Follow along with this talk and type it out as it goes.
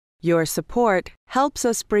Your support helps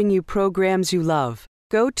us bring you programs you love.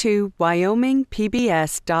 Go to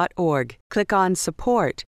wyomingpbs.org, click on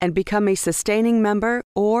Support, and become a sustaining member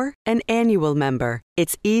or an annual member.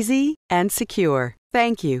 It's easy and secure.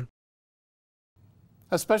 Thank you.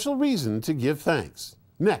 A special reason to give thanks.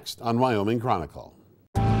 Next on Wyoming Chronicle.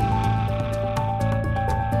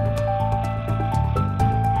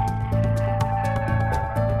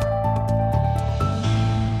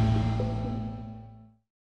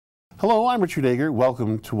 Hello, I'm Richard Ager.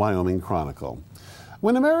 Welcome to Wyoming Chronicle.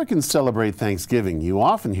 When Americans celebrate Thanksgiving, you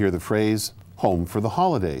often hear the phrase, home for the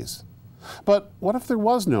holidays. But what if there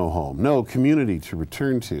was no home, no community to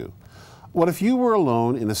return to? What if you were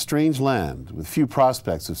alone in a strange land with few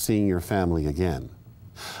prospects of seeing your family again?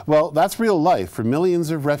 Well, that's real life for millions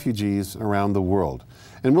of refugees around the world,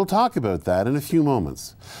 and we'll talk about that in a few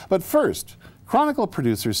moments. But first, Chronicle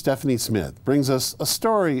producer Stephanie Smith brings us a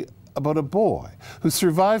story about a boy who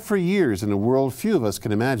survived for years in a world few of us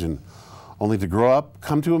can imagine, only to grow up,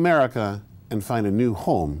 come to America, and find a new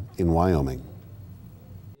home in Wyoming.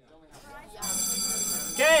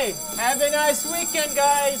 Okay, have a nice weekend,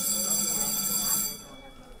 guys.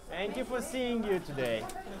 Thank you for seeing you today.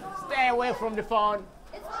 Stay away from the phone.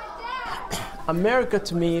 America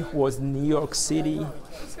to me was New York City,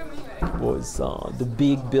 was the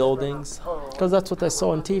big buildings, because that's what I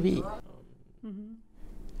saw on TV.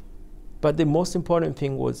 But the most important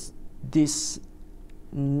thing was this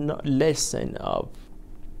lesson of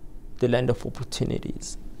the land of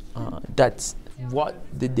opportunities. That's what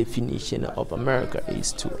the definition of America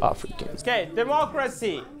is to Africans. Okay,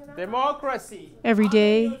 democracy, democracy. Every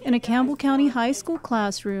day in a Campbell County high school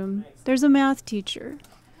classroom, there's a math teacher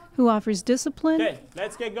who offers discipline, Okay,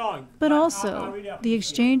 let's get going. but also the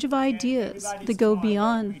exchange of ideas that go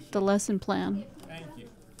beyond the lesson plan. Thank you.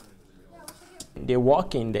 They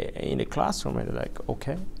walk in the classroom and they're like,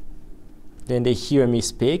 okay. Then they hear me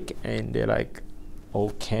speak and they're like,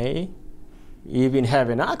 okay. You even have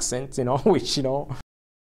an accent, which, it's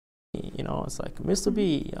like, Mr.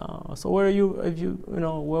 B, so where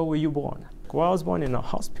where were you born? Well, I was born in a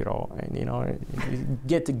hospital, and, you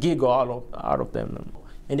get the giggle out of them.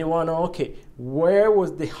 And they want to know, okay, where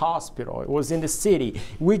was the hospital? It was in the city.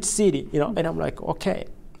 Which city? And I'm like, okay,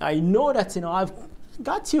 I know that, I've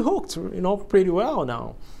got you hooked, pretty well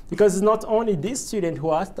now. Because it's not only this student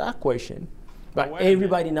who asked that question, but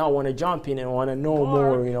everybody now want to jump in and want to know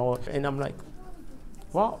more, And I'm like,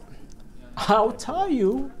 well, I'll tell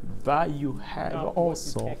you, but you have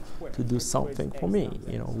also to do something for me.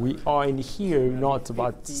 We are in here not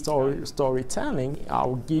about storytelling.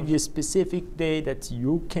 I'll give you a specific day that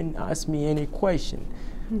you can ask me any question.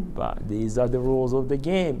 But these are the rules of the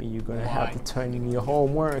game. You're going to have to turn in your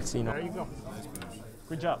homework. There you go.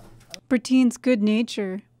 Good job. Bertine's good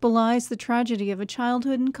nature belies the tragedy of a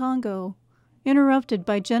childhood in Congo, interrupted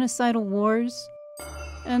by genocidal wars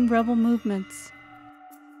and rebel movements.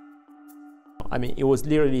 I mean, it was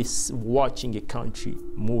literally watching a country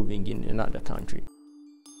moving in another country.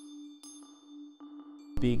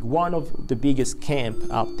 One of the biggest camps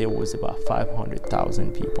out there was about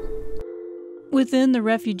 500,000 people. Within the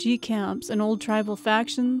refugee camps and old tribal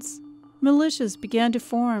factions, militias began to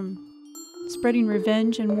form, spreading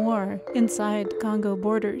revenge and war inside Congo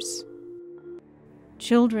borders.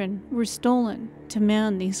 Children were stolen to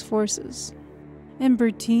man these forces, and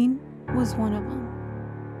Bertine was one of them.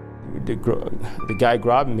 The guy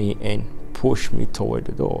grabbed me and pushed me toward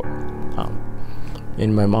the door.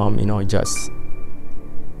 And my mom, just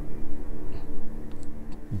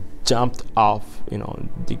jumped off,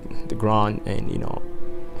 the ground and,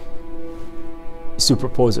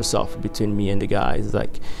 superposed herself between me and the guy. It's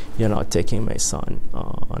like, you're not taking my son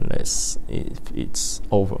unless it's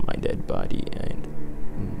over my dead body. And,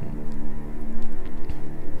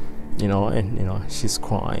 she's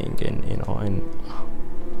crying and,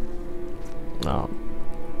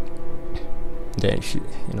 then she,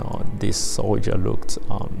 this soldier looked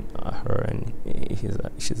at her and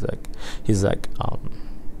he's like,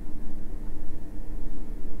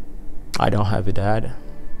 I don't have a dad,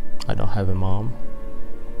 I don't have a mom,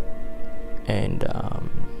 and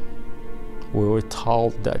we were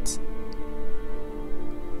told that,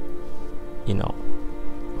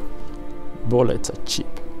 bullets are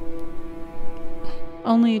cheap.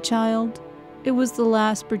 Only a child, it was the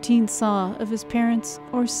last Bertine saw of his parents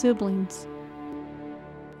or siblings.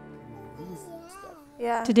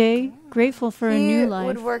 Yeah. Today, grateful for a new life, he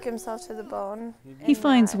would work himself to the bone. He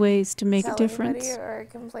finds ways to make a difference. Or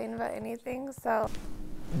complain about anything, so.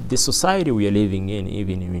 The society we are living in,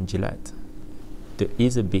 even in Gillette, there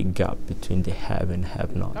is a big gap between the have and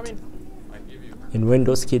have not. And when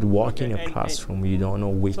those kids walk in a classroom, you don't know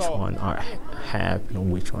which one have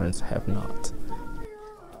and which ones have not.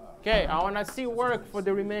 Okay, I want to see work for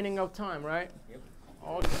the remaining of time, right?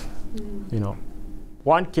 Okay. You know,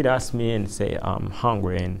 one kid asked me and say, I'm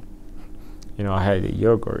hungry, and you know, I had a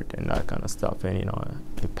yogurt and that kind of stuff, and you know,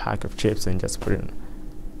 a pack of chips, and just put it in,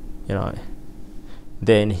 you know.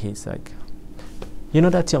 Then he's like, you know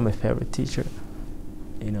that you're my favorite teacher,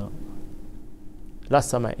 you know.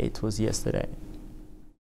 Last time I ate was yesterday.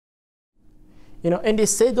 You know, and they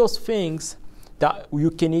say those things that you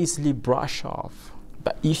can easily brush off,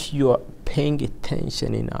 but if you are paying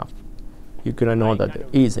attention enough, you're gonna know that there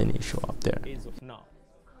is an issue up there.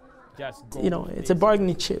 You know, it's a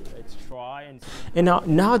bargaining chip. And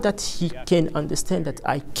now that he can understand that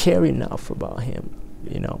I care enough about him,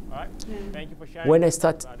 you know, when I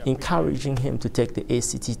start encouraging him to take the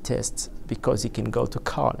ACT test because he can go to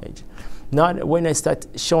college, not when I start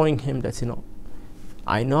showing him that, you know,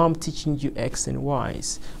 I know I'm teaching you X and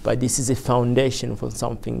Y's, but this is a foundation for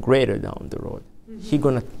something greater down the road. He's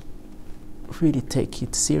gonna really take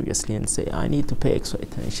it seriously and say, I need to pay extra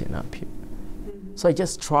attention up here. So I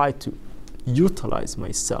just try to utilize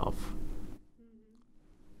myself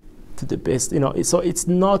to the best, you know. So it's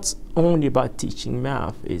not only about teaching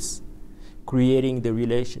math, it's creating the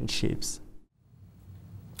relationships.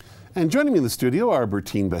 And joining me in the studio are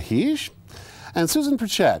Bertine Bahij and Susan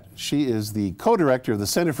Pritchett. She is the co-director of the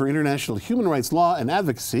Center for International Human Rights Law and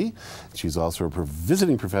Advocacy. She's also a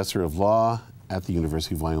visiting professor of law at the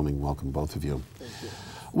University of Wyoming. Welcome, both of you. Thank you.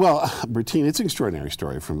 Well, Bertine, it's an extraordinary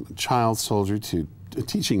story, from child soldier to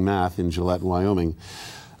teaching math in Gillette, Wyoming.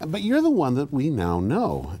 But you're the one that we now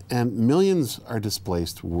know, and millions are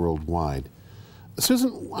displaced worldwide.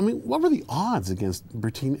 Susan, I mean, what were the odds against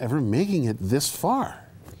Bertine ever making it this far?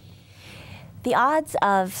 The odds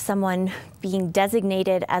of someone being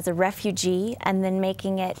designated as a refugee and then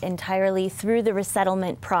making it entirely through the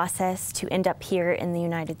resettlement process to end up here in the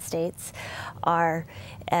United States are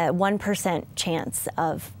 1% chance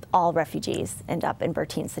of all refugees end up in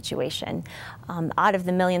Bertine's situation. Out of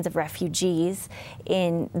the millions of refugees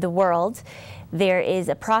in the world, there is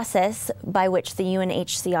a process by which the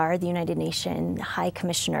UNHCR, the United Nations High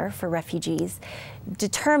Commissioner for Refugees,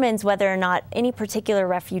 determines whether or not any particular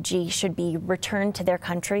refugee should be returned to their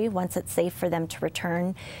country once it's safe for them to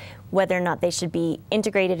return, whether or not they should be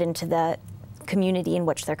integrated into the community in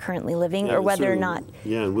which they're currently living, or whether or not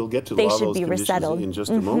and we'll get to they all should those be conditions resettled in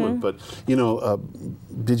just a moment. But, you know,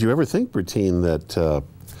 did you ever think, Bertine, that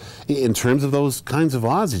in terms of those kinds of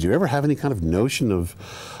odds, did you ever have any kind of notion of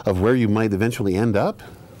where you might eventually end up?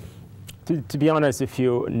 To be honest with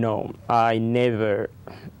you, no. I never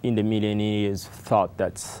in the million years thought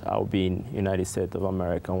that I would be in the United States of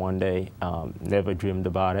America one day. Never dreamed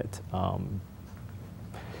about it.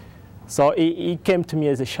 So it came to me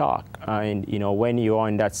as a shock. And, you know, when you're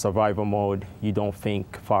in that survival mode, you don't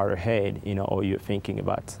think far ahead, you know, or you're thinking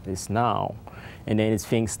about this now. And then as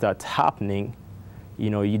things start happening, you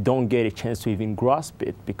know, you don't get a chance to even grasp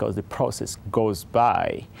it because the process goes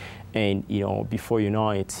by. And, you know, before you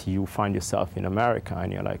know it, you find yourself in America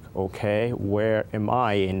and you're like, okay, where am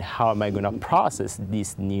I and how am I going to process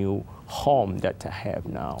this new home that I have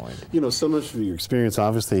now? And you know, so much of your experience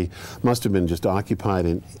obviously must have been just occupied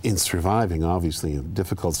in surviving, obviously, in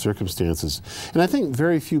difficult circumstances. And I think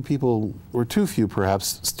very few people, or too few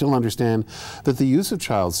perhaps, still understand that the use of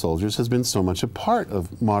child soldiers has been so much a part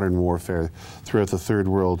of modern warfare throughout the Third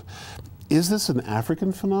World. Is this an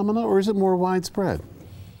African phenomenon, or is it more widespread?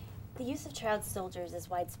 The use of child soldiers is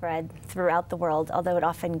widespread throughout the world, although it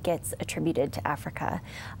often gets attributed to Africa.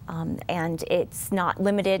 And it's not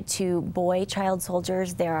limited to boy child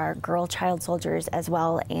soldiers. There are girl child soldiers as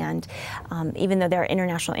well. And even though there are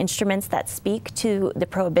international instruments that speak to the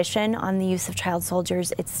prohibition on the use of child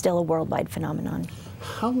soldiers, it's still a worldwide phenomenon.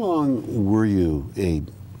 How long were you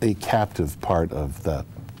a captive part of that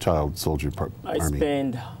child soldier army? I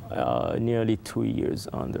spent nearly 2 years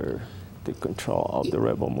under the control of the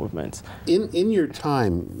rebel movement. In your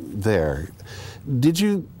time there, did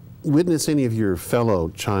you witness any of your fellow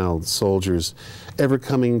child soldiers ever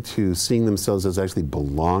coming to seeing themselves as actually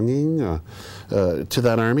belonging to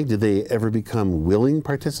that army? Did they ever become willing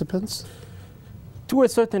participants? To a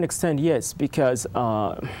certain extent, yes, because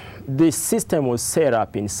the system was set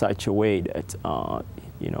up in such a way that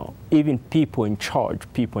you know, even people in charge,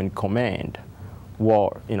 people in command,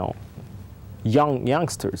 were, you know,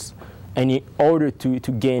 youngsters. And in order to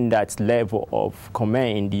gain that level of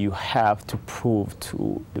command, you have to prove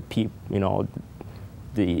to the people, you know,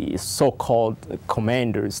 the so-called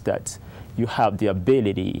commanders, that you have the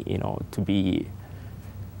ability, you know, to be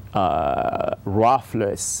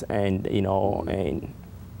ruthless and,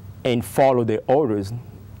 and follow the orders,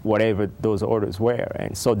 whatever those orders were.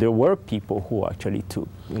 And so there were people who actually took,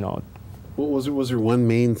 Well, was there one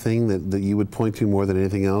main thing that you would point to more than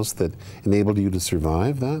anything else that enabled you to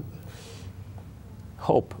survive that?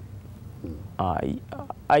 Hope.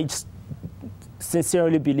 I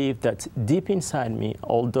sincerely believe that deep inside me,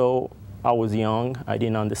 although I was young, I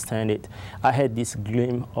didn't understand it, I had this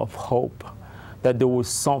gleam of hope that there was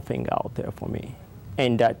something out there for me.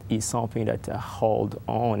 And that is something that I hold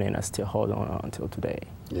on, and I still hold on until today.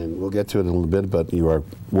 And we'll get to it in a little bit, but you are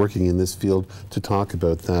working in this field to talk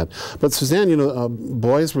about that. But Suzanne,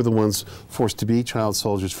 boys were the ones forced to be child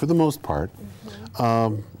soldiers for the most part.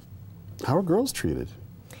 How are girls treated?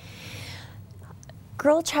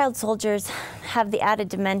 Girl child soldiers have the added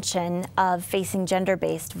dimension of facing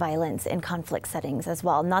gender-based violence in conflict settings as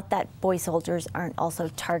well. Not that boy soldiers aren't also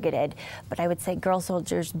targeted, but I would say girl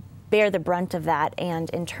soldiers bear the brunt of that, and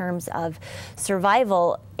in terms of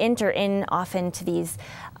survival, enter in often to these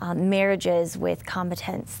marriages with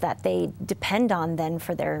combatants that they depend on then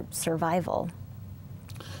for their survival.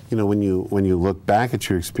 When you look back at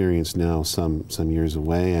your experience now, some years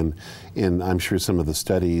away, and I'm sure some of the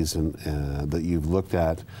studies that you've looked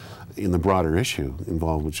at in the broader issue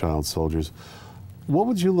involved with child soldiers, what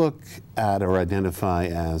would you look at or identify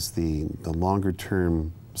as the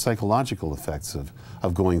longer-term psychological effects of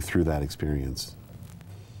going through that experience?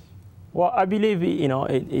 Well, I believe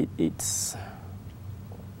it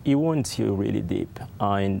wounds you really deep,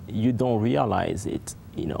 and you don't realize it,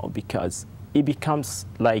 because it becomes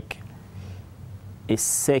like a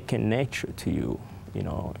second nature to you,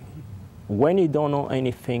 When you don't know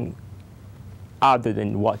anything other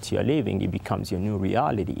than what you're living, it becomes your new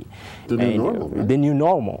reality. The new normal, right? The new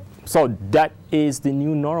normal. So that is the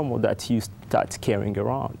new normal that you start carrying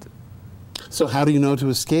around. So how do you know to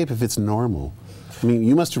escape if it's normal? I mean,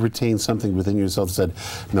 you must have retained something within yourself that said,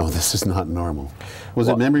 no, this is not normal. Was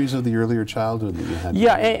it memories of the earlier childhood that you had?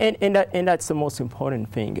 Yeah, and that's the most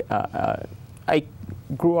important thing. I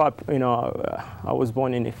grew up, I was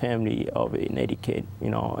born in a family of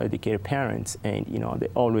educated parents, and, they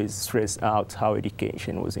always stressed out how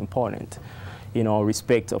education was important.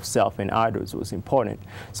 Respect of self and others was important.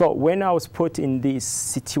 So when I was put in this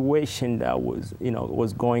situation that was,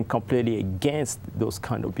 was going completely against those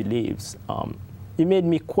kind of beliefs, it made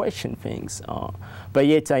me question things. But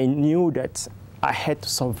yet I knew that I had to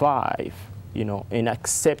survive, and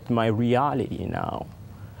accept my reality now.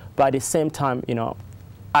 But at the same time,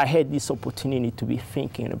 I had this opportunity to be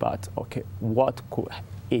thinking about, okay, what could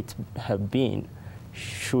it have been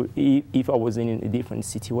if I was in a different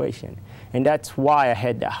situation? And that's why I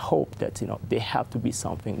had that hope that, there have to be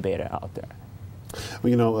something better out there.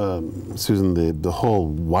 Well, Susan, the whole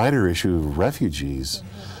wider issue of refugees,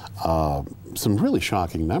 some really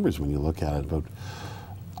shocking numbers when you look at it, but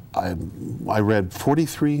I read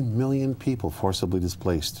 43 million people forcibly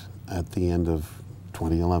displaced at the end of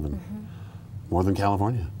 2011, more than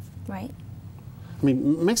California. Right. I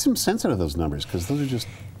mean, make some sense out of those numbers, because those are just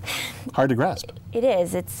hard to grasp. It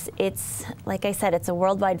is. It's like I said, it's a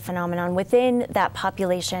worldwide phenomenon. Within that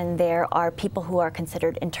population, there are people who are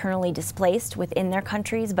considered internally displaced within their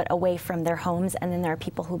countries, but away from their homes. And then there are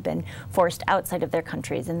people who've been forced outside of their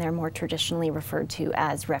countries, and they're more traditionally referred to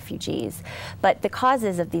as refugees. But the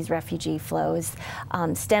causes of these refugee flows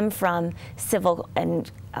stem from civil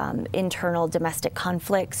and internal domestic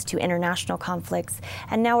conflicts to international conflicts.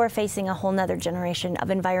 And now we're facing a whole nother generation of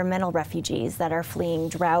environmental refugees that are fleeing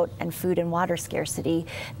drought and food and water scarcity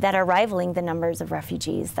that are rivaling the numbers of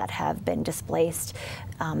refugees that have been displaced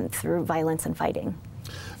through violence and fighting.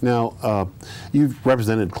 Now, you've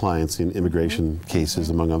represented clients in immigration cases,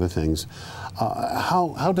 among other things.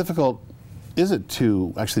 How difficult is it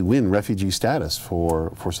to actually win refugee status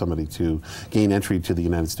for somebody to gain entry to the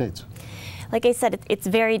United States? Like I said, it's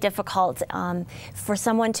very difficult for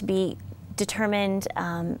someone to be determined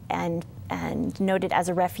and noted as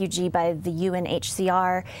a refugee by the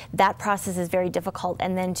UNHCR. That process is very difficult,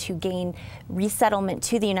 and then to gain resettlement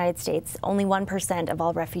to the United States, only 1% of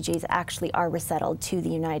all refugees actually are resettled to the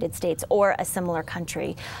United States or a similar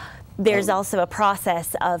country. There's also a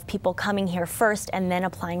process of people coming here first and then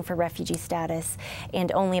applying for refugee status,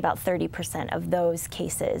 and only about 30% of those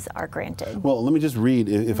cases are granted. Well, let me just read,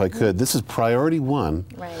 if I could. This is priority one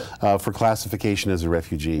for classification as a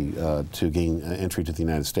refugee to gain entry to the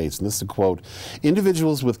United States. And this is a quote: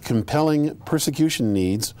 individuals with compelling persecution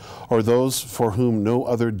needs or those for whom no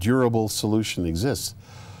other durable solution exists.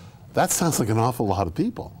 That sounds like an awful lot of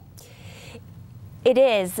people. It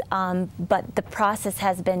is, but the process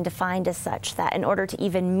has been defined as such that in order to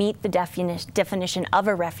even meet the definition of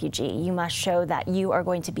a refugee, you must show that you are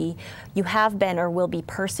going to be, you have been or will be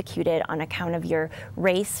persecuted on account of your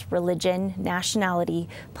race, religion, nationality,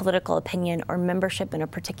 political opinion, or membership in a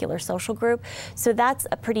particular social group. So that's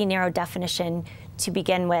a pretty narrow definition to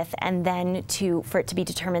begin with, and then for it to be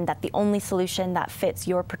determined that the only solution that fits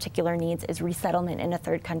your particular needs is resettlement in a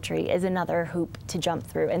third country is another hoop to jump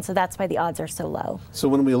through, and so that's why the odds are so low. So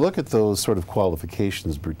when we look at those sort of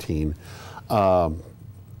qualifications, Bertine,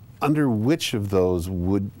 under which of those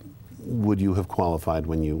would you have qualified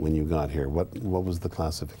when you got here? What was the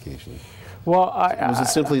classification? Well, was it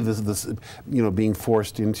simply this being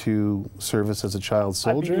forced into service as a child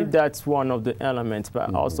soldier? I believe that's one of the elements, but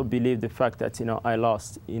I also believe the fact that I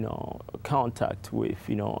lost contact with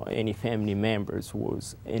any family members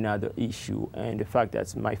was another issue, and the fact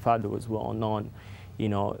that my father was well known,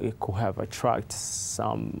 it could have attracted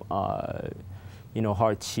some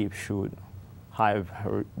hardship should have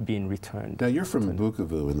been returned. Now you're from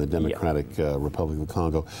Bukavu in the Democratic Republic of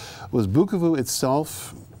Congo. Was Bukavu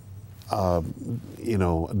itself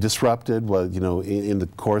disrupted? In the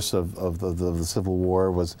course of the Civil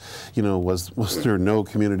War, was there no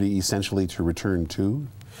community essentially to return to?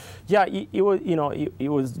 Yeah, it was it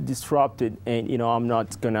was disrupted, and I'm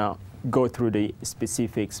not gonna go through the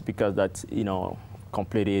specifics because that's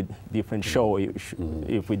completely different show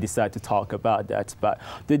if we decide to talk about that. But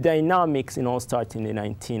the dynamics, starting in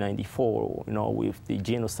 1994, with the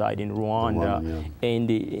genocide in Rwanda, and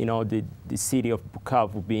the city of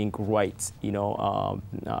Bukavu being right,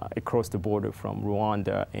 across the border from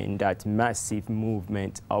Rwanda, and that massive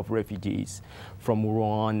movement of refugees from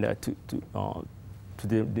Rwanda to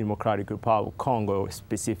the Democratic Republic of Congo,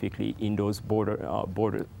 specifically in those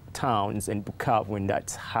border towns and Bukavu, and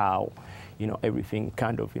that's how everything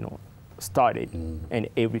kind of started, and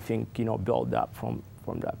everything built up from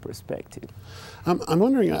that perspective. I'm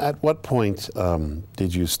wondering, at what point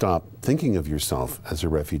did you stop thinking of yourself as a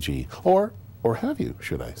refugee, or have you,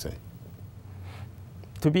 should I say?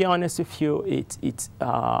 To be honest with you, it's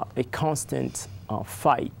a constant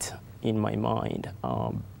fight in my mind,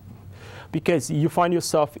 because you find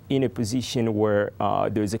yourself in a position where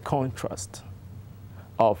there's a contrast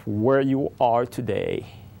of where you are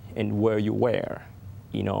today and where you were,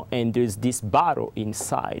 and there's this battle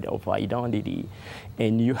inside of identity,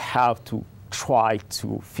 and you have to try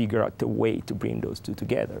to figure out a way to bring those two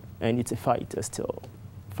together, and it's a fight, still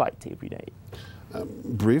fight every day.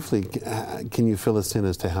 Briefly, can you fill us in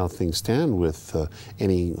as to how things stand with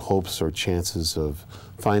any hopes or chances of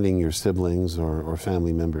finding your siblings or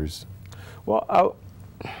family members? Well,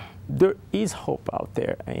 there is hope out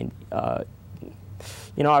there, and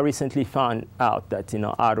I recently found out that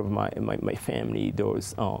out of my family, there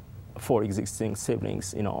was 4 existing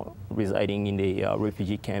siblings, residing in the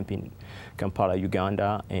refugee camp in Kampala,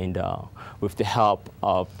 Uganda, and with the help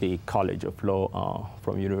of the College of Law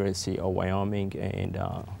from University of Wyoming and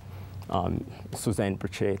Suzanne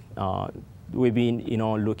Pritchett, we've been,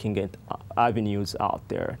 looking at avenues out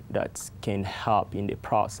there that can help in the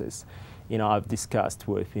process. I've discussed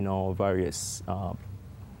with, various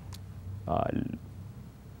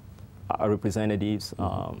representatives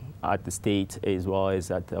at the state as well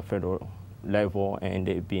as at the federal level, and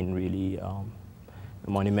they've been really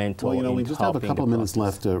monumental. Well, we just have a couple of minutes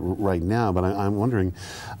left right now, but I'm wondering,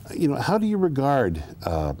 how do you regard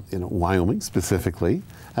Wyoming specifically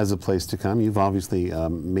as a place to come? You've obviously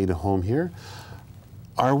made a home here.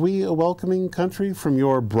 Are we a welcoming country from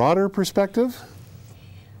your broader perspective?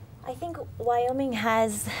 I think Wyoming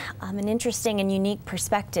has an interesting and unique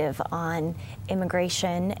perspective on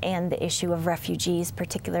immigration and the issue of refugees,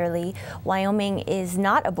 particularly. Wyoming is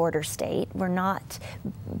not a border state. We're not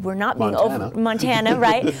being Montana,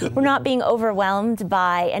 right? We're not being overwhelmed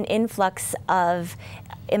by an influx of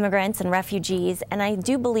immigrants and refugees, and I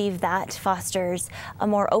do believe that fosters a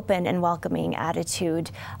more open and welcoming attitude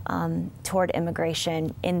toward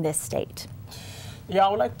immigration in this state. Yeah, I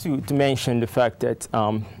would like to mention the fact that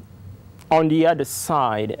on the other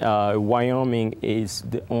side, Wyoming is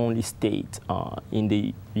the only state in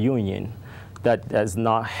the Union that does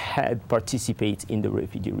not participate in the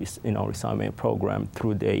refugee resettlement program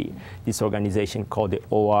through this organization called the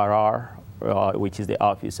ORR, which is the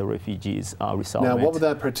Office of Refugees Resettlement. Now, what would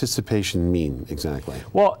that participation mean exactly?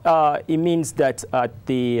 Well, it means that at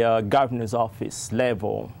the governor's office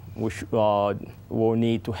level, which will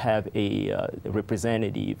need to have a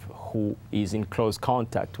representative who is in close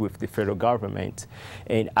contact with the federal government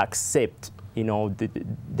and accept,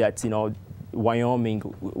 that Wyoming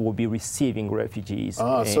will be receiving refugees.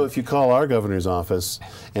 So if you call our governor's office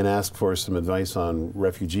and ask for some advice on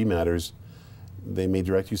refugee matters, they may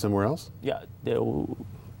direct you somewhere else? Yeah,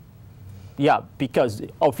 yeah, because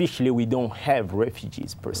officially we don't have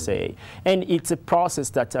refugees per se, and it's a process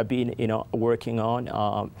that I've been, working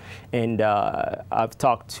on. And I've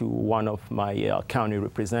talked to one of my county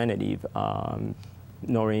representative,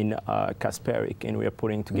 Noreen Kasperik, and we are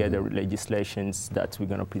putting together legislations that we're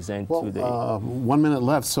going to present to the. 1 minute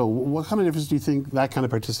left. So, what kind of difference do you think that kind of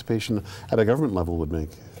participation at a government level would make?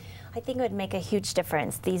 I think it would make a huge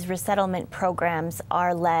difference. These resettlement programs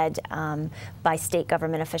are led by state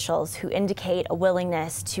government officials who indicate a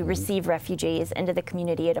willingness to receive refugees into the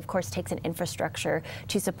community. It, of course, takes an infrastructure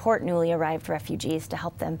to support newly arrived refugees, to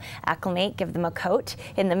help them acclimate, give them a coat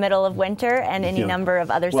in the middle of winter, and any number of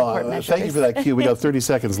other support measures. Thank you for that cue. We got 30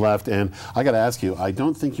 seconds left, and I got to ask you, I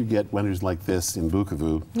don't think you get winters like this in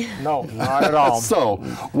Bukavu. No, not at all. So,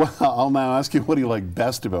 I'll now ask you, what do you like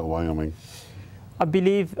best about Wyoming? I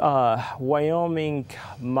believe Wyoming,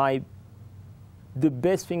 the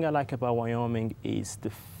best thing I like about Wyoming is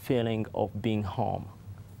the feeling of being home.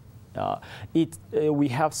 We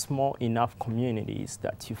have small enough communities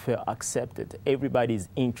that you feel accepted. Everybody's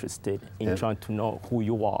interested in trying to know who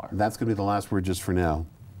you are. That's going to be the last word just for now,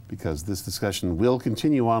 because this discussion will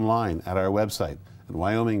continue online at our website at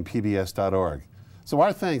wyomingpbs.org. So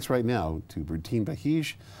our thanks right now to Bertine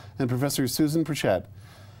Bahij and Professor Susan Pritchett.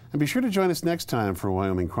 And be sure to join us next time for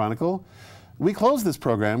Wyoming Chronicle. We close this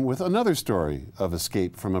program with another story of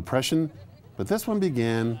escape from oppression, but this one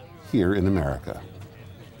began here in America.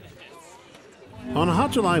 On a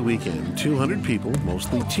hot July weekend, 200 people,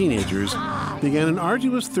 mostly teenagers, began an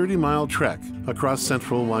arduous 30-mile trek across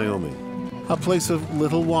central Wyoming, a place of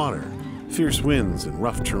little water, fierce winds, and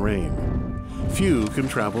rough terrain. Few can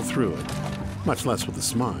travel through it, much less with a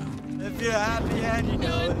smile. If you're happy and you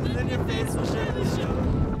know it, then your face will surely show.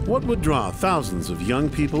 What would draw thousands of young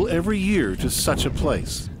people every year to such a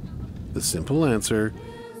place? The simple answer,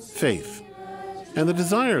 faith, and the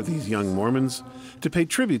desire of these young Mormons to pay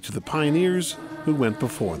tribute to the pioneers who went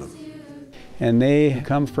before them. And they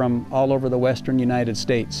come from all over the western United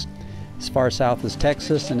States, as far south as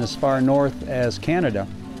Texas and as far north as Canada.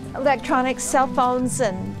 Electronics, cell phones,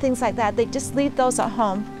 and things like that, they just leave those at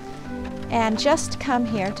home and just come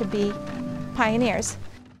here to be pioneers.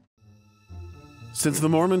 Since the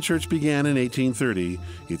Mormon Church began in 1830,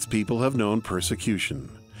 its people have known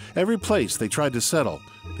persecution. Every place they tried to settle,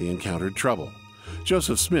 they encountered trouble.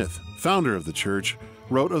 Joseph Smith, founder of the church,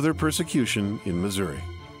 wrote of their persecution in Missouri.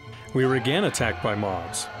 We were again attacked by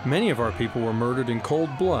mobs. Many of our people were murdered in cold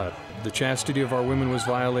blood. The chastity of our women was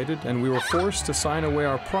violated, and we were forced to sign away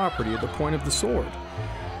our property at the point of the sword.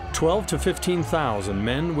 12 to 15,000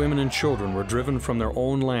 men, women, and children were driven from their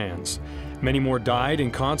own lands. Many more died in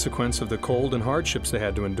consequence of the cold and hardships they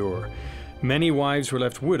had to endure. Many wives were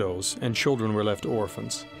left widows, and children were left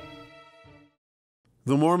orphans.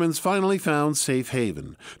 The Mormons finally found safe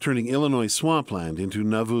haven, turning Illinois swampland into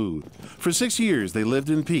Nauvoo. For 6 years they lived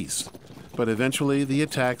in peace, but eventually the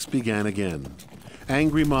attacks began again.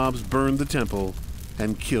 Angry mobs burned the temple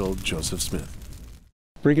and killed Joseph Smith.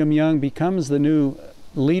 Brigham Young becomes the new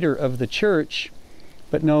leader of the church,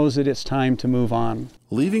 but knows that it's time to move on.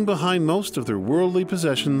 Leaving behind most of their worldly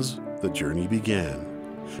possessions, the journey began.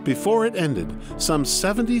 Before it ended, some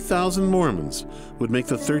 70,000 Mormons would make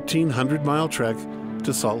the 1,300-mile trek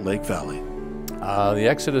to Salt Lake Valley. The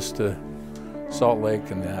exodus to Salt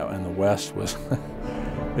Lake and the west was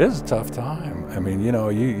it was a tough time. I mean,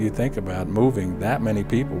 you think about moving that many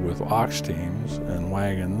people with ox teams and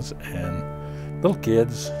wagons and little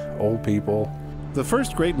kids, old people. The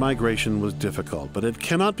first Great Migration was difficult, but it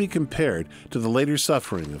cannot be compared to the later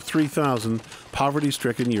suffering of 3,000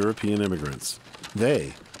 poverty-stricken European immigrants.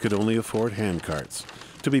 They could only afford handcarts,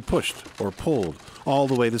 to be pushed or pulled all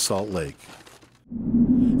the way to Salt Lake.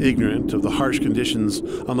 Ignorant of the harsh conditions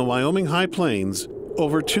on the Wyoming High Plains,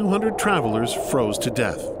 over 200 travelers froze to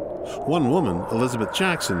death. One woman, Elizabeth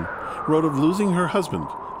Jackson, wrote of losing her husband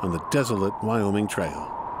on the desolate Wyoming Trail.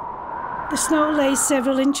 The snow lay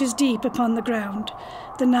several inches deep upon the ground.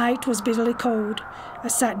 The night was bitterly cold. I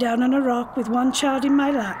sat down on a rock with one child in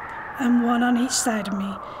my lap and one on each side of me.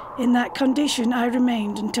 In that condition, I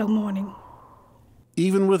remained until morning.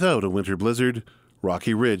 Even without a winter blizzard,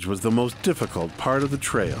 Rocky Ridge was the most difficult part of the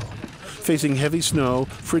trail. Facing heavy snow,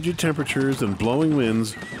 frigid temperatures, and blowing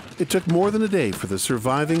winds, it took more than a day for the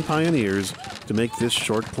surviving pioneers to make this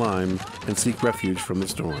short climb and seek refuge from the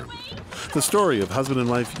storm. The story of husband and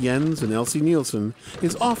wife Jens and Elsie Nielsen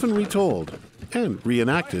is often retold and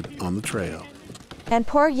reenacted on the trail. And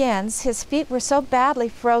poor Jens, his feet were so badly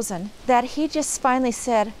frozen that he just finally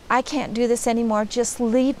said, I can't do this anymore, just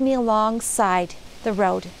leave me alongside the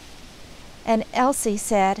road. And Elsie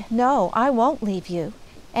said, no, I won't leave you.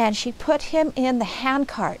 And she put him in the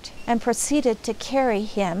handcart and proceeded to carry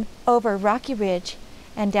him over Rocky Ridge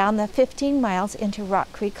and down the 15 miles into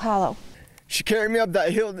Rock Creek Hollow. She carried me up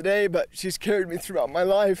that hill today, but she's carried me throughout my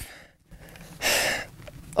life.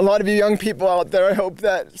 A lot of you young people out there, I hope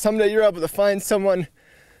that someday you're able to find someone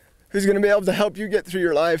who's going to be able to help you get through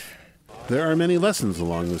your life. There are many lessons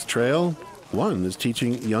along this trail. One is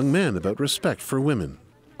teaching young men about respect for women.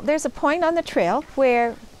 There's a point on the trail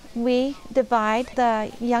where we divide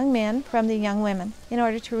the young men from the young women in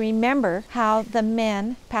order to remember how the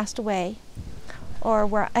men passed away or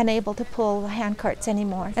were unable to pull the handcarts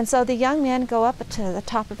anymore. And so the young men go up to the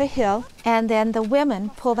top of a hill, and then the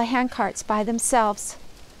women pull the handcarts by themselves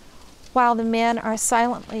while the men are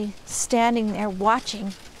silently standing there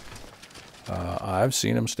watching. I've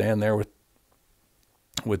seen them stand there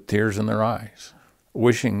with tears in their eyes,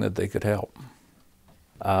 wishing that they could help.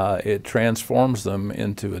 It transforms them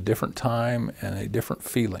into a different time and a different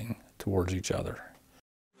feeling towards each other.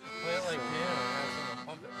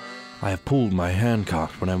 I have pulled my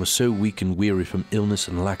handcart when I was so weak and weary from illness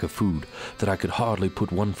and lack of food that I could hardly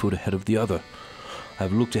put one foot ahead of the other. I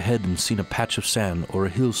have looked ahead and seen a patch of sand or a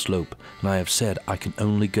hill slope, and I have said I can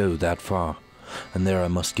only go that far, and there I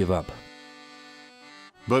must give up.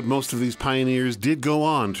 But most of these pioneers did go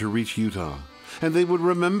on to reach Utah, and they would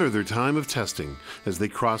remember their time of testing as they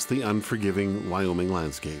crossed the unforgiving Wyoming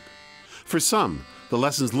landscape. For some, the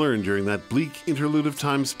lessons learned during that bleak interlude of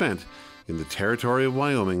time spent in the territory of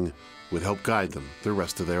Wyoming would help guide them the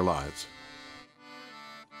rest of their lives.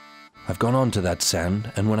 I've gone on to that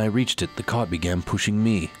sand, and when I reached it, the cart began pushing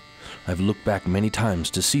me. I've looked back many times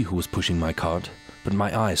to see who was pushing my cart, but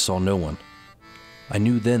my eyes saw no one. I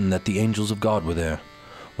knew then that the angels of God were there.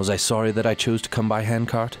 Was I sorry that I chose to come by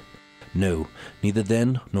handcart? No, neither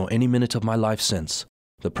then nor any minute of my life since.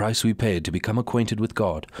 The price we paid to become acquainted with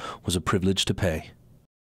God was a privilege to pay.